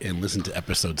back and listen to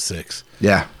episode 6.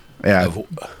 Yeah. Of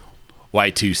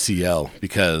Y2CL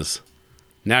because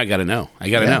now I got to know.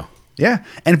 Know. Yeah.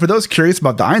 And for those curious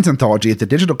about the Irons Anthology, the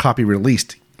digital copy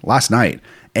released last night.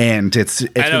 And it's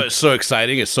so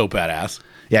exciting. It's so badass.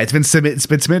 Yeah, it's been submitted to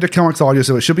Comixology,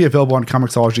 so it should be available on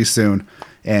Comixology soon.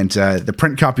 And the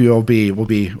print copy will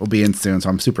be in soon, so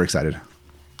I'm super excited.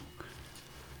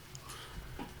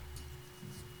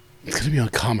 It's going to be on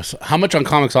Comics. How much on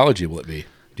Comixology will it be?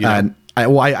 Do you know?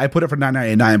 I put it for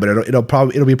 $9.99, but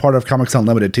it'll be part of Comics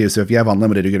Unlimited too. So if you have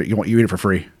Unlimited, you get it for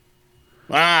free.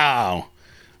 Wow,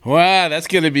 that's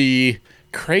going to be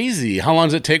crazy. How long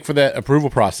does it take for that approval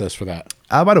process for that?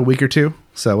 About a week or two.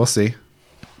 So we'll see.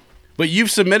 But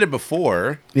you've submitted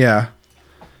before, yeah,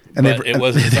 and it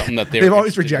wasn't something that they've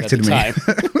always rejected me.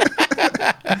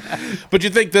 But you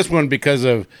think this one because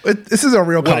of this is a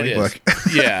real comic book?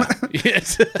 Yeah,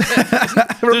 yes.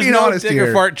 We're There's being no honest dick here.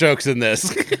 or fart jokes in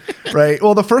this, right?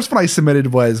 Well, the first one I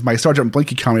submitted was my Sergeant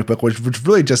Blinky comic book, which was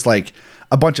really just like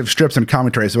a bunch of strips and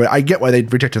commentary. So I get why they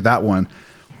rejected that one.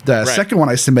 The second one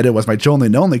I submitted was my Joan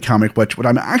and Only comic, which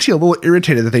I'm actually a little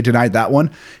irritated that they denied that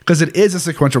one because it is a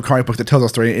sequential comic book that tells a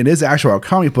story. It is actually a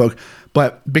comic book,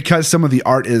 but because some of the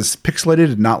art is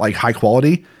pixelated and not high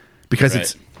quality, because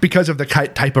of the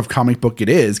type of comic book it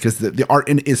is, because the art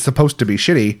is supposed to be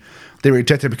shitty, they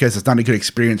reject it because it's not a good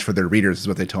experience for their readers, is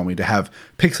what they told me, to have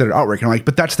pixelated artwork. And I'm like,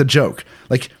 but that's the joke.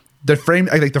 The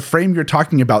frame you're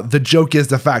talking about, the joke is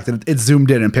the fact that it's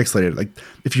zoomed in and pixelated.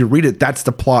 If you read it, that's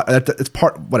the plot. It's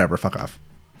part, whatever, fuck off.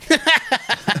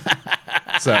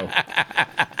 So,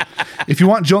 if you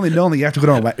want Joan and Only, you have to go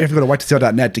to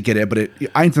y2cl.net to get it. But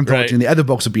Irons Anthology and the other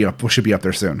books should be up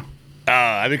there soon.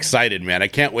 I'm excited, man. I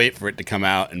can't wait for it to come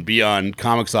out and be on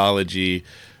Comixology,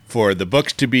 for the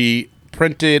books to be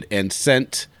printed and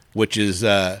sent, which is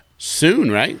soon,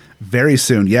 right? Very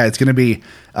soon. Yeah, it's going to be.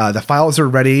 The files are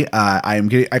ready. I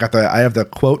have the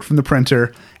quote from the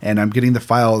printer, and I'm getting the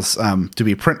files to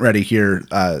be print ready here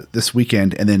this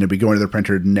weekend, and then it'll be going to the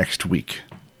printer next week.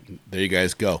 There you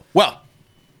guys go. Well,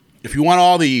 if you want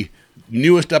all the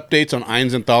newest updates on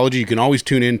Irons Anthology, you can always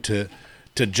tune in to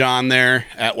John there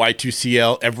at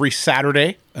Y2CL every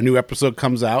Saturday. A new episode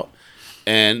comes out,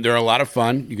 and they're a lot of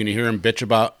fun. You're going to hear him bitch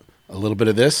about a little bit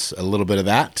of this, a little bit of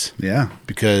that. Yeah.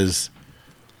 Because,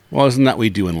 well, isn't that what we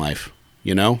do in life?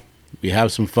 You know? We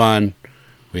have some fun.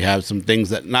 We have some things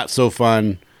that not so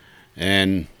fun.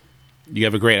 And you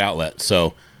have a great outlet.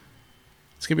 So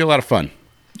it's going to be a lot of fun.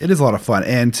 It is a lot of fun,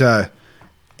 and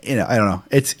you know, I don't know.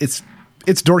 It's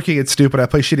dorky, it's stupid. I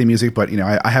play shitty music, but you know,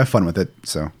 I have fun with it.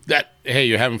 So hey,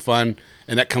 you're having fun,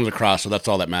 and that comes across. So that's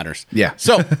all that matters. Yeah.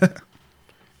 So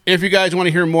if you guys want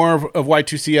to hear more of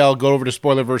Y2CL, go over to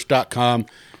spoilerverse.com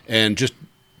and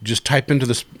just type into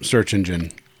the search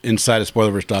engine inside of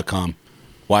spoilerverse.com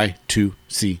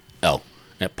Y2CL.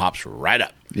 It pops right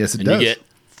up. Yes, it and does. You get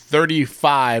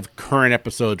 35 current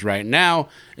episodes right now.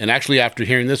 And actually, after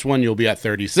hearing this one, you'll be at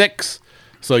 36.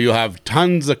 So you'll have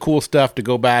tons of cool stuff to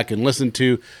go back and listen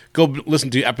to. Go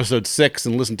listen to episode 6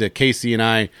 and listen to Casey and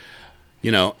I,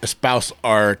 you know, espouse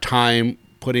our time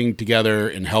putting together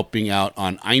and helping out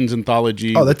on Ein's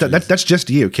Anthology. Oh, that's just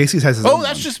you. Casey's has his own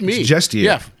that's one. just me. It's just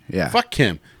you. Yeah. Fuck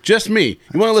him. Just me.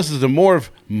 You want to listen to more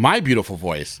of my beautiful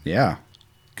voice? Yeah.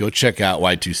 Go check out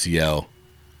Y2CL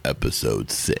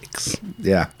episode 6.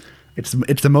 Yeah. It's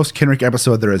the most Kenrick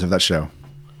episode there is of that show.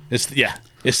 It's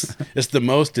the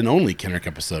most and only Kenrick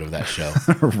episode of that show.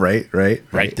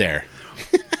 right there.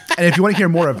 And if you want to hear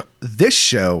more of this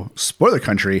show, Spoiler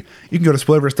Country, you can go to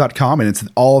spoilerverse.com, and it's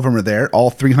all of them are there. All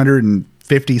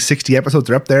 350, 60 episodes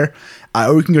are up there.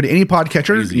 Or you can go to any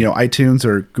podcatcher, you know, iTunes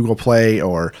or Google Play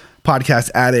or Podcast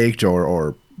Addict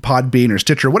or Podbean or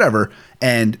Stitcher, whatever,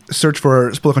 and search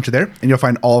for Spoiler Country there, and you'll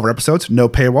find all of our episodes. No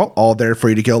paywall, all there for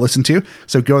you to go listen to.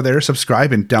 So go there,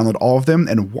 subscribe, and download all of them.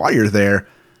 And while you're there,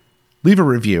 leave a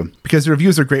review, because the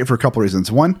reviews are great for a couple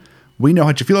reasons. One, we know how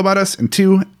you feel about us, and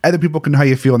two, other people can know how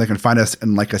you feel, and they can find us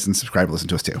and like us and subscribe and listen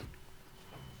to us too.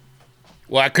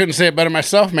 Well, I couldn't say it better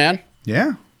myself, man.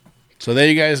 Yeah. So there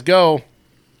you guys go.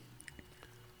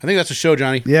 I think that's a show,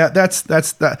 Johnny. Yeah, that's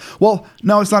that. Well,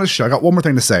 no, it's not a show. I got one more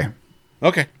thing to say.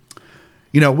 Okay.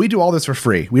 You know, we do all this for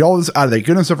free. We do all this out of the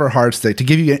goodness of our hearts to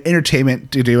give you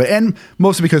entertainment to do it, and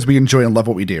mostly because we enjoy and love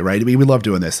what we do, right? I mean, we love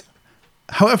doing this.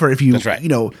 However, if you, That's right. you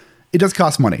know, it does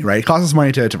cost money, right? It costs us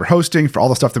money for hosting, for all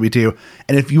the stuff that we do.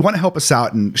 And if you want to help us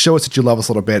out and show us that you love us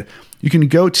a little bit, you can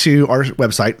go to our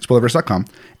website, spoilerverse.com,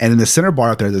 and in the center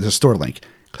bar out there, there's a store link.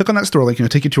 Click on that store link, and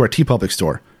it'll take you to our TeePublic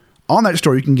store. On that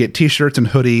store, you can get t-shirts and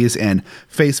hoodies and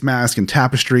face masks and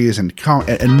tapestries and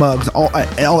mugs, all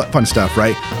that fun stuff,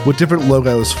 right? With different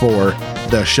logos for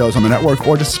the shows on the network,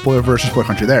 or just Spoilerverse or Spoiler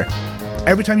Country there.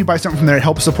 Every time you buy something from there, it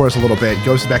helps support us a little bit. It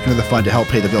goes back into the fund to help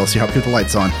pay the bills, to help keep the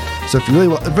lights on. So if you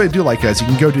really do like us, you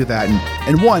can go do that.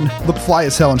 And one, look fly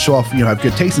as hell and show off, you know, have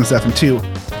good taste and stuff. And two,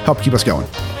 help keep us going.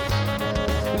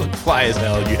 Look fly as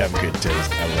hell, you have good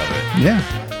taste. I love it.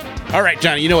 Yeah. All right,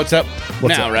 Johnny, you know what's up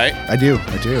now, right? I do.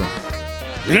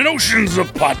 In an oceans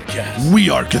of podcasts, We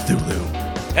are Cthulhu.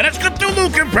 and it's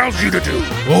Cthulhu compels you to do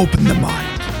Open the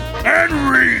mind. and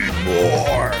read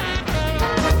more.